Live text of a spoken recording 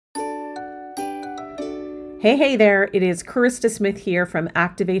Hey there, it is Karista Smith here from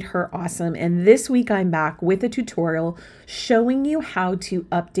Activate Her Awesome, and this week I'm back with a tutorial showing you how to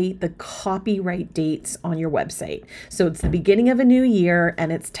update the copyright dates on your website. So it's the beginning of a new year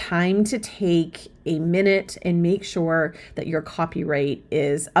and it's time to take a minute and make sure that your copyright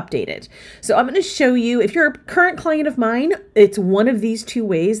is updated. So I'm going to show you, if you're a current client of mine, it's one of these two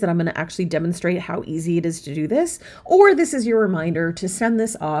ways that I'm going to actually demonstrate how easy it is to do this, or this is your reminder to send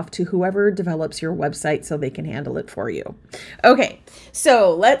this off to whoever develops your website so they can handle it for you. Okay,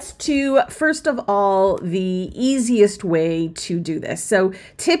 so let's do, first of all, the easiest way to do this. So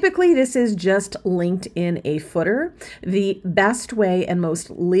typically this is just linked in a footer. The best way and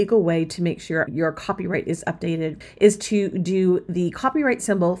most legal way to make sure your copyright is updated is to do the copyright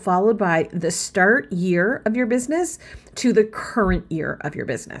symbol followed by the start year of your business to the current year of your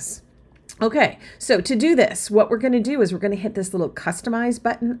business. Okay, so to do this, what we're going to do is we're going to hit this little customize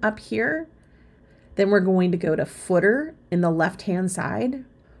button up here. Then we're going to go to footer in the left-hand side.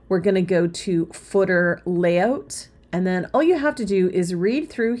 We're going to go to footer layout. And then all you have to do is read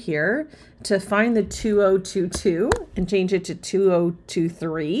through here to find the 2022 and change it to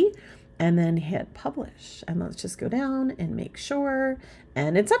 2023 and then hit publish. And let's just go down and make sure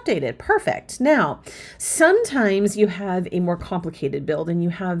and it's updated. Perfect. Now, sometimes you have a more complicated build and you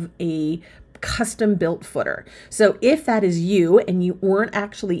have a custom built footer. So if that is you and you weren't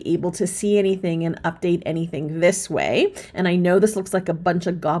actually able to see anything and update anything this way, and I know this looks like a bunch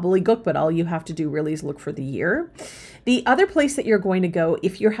of gobbledygook, but all you have to do really is look for the year. The other place that you're going to go,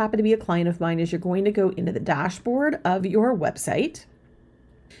 if you happen to be a client of mine, is you're going to go into the dashboard of your website.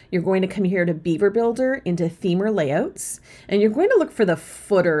 You're going to come here to Beaver Builder into Themer Layouts, and you're going to look for the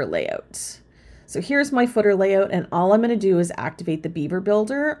footer layout. So here's my footer layout, and all I'm going to do is activate the Beaver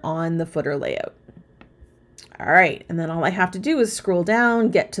Builder on the footer layout. All right, and then all I have to do is scroll down,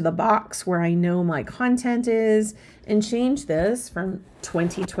 get to the box where I know my content is, and change this from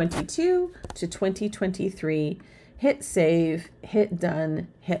 2022 to 2023. Hit save, hit done,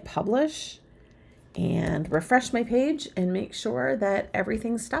 hit publish, and refresh my page and make sure that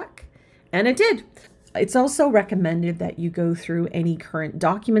everything's stuck. And it did. It's also recommended that you go through any current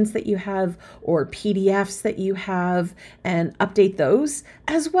documents that you have or PDFs that you have and update those,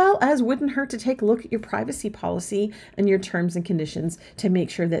 as well as wouldn't hurt to take a look at your privacy policy and your terms and conditions to make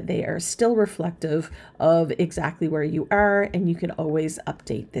sure that they are still reflective of exactly where you are, and you can always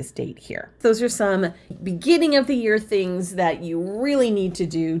update this date here. Those are some beginning of the year things that you really need to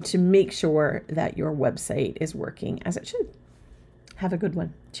do to make sure that your website is working as it should. Have a good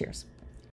one. Cheers.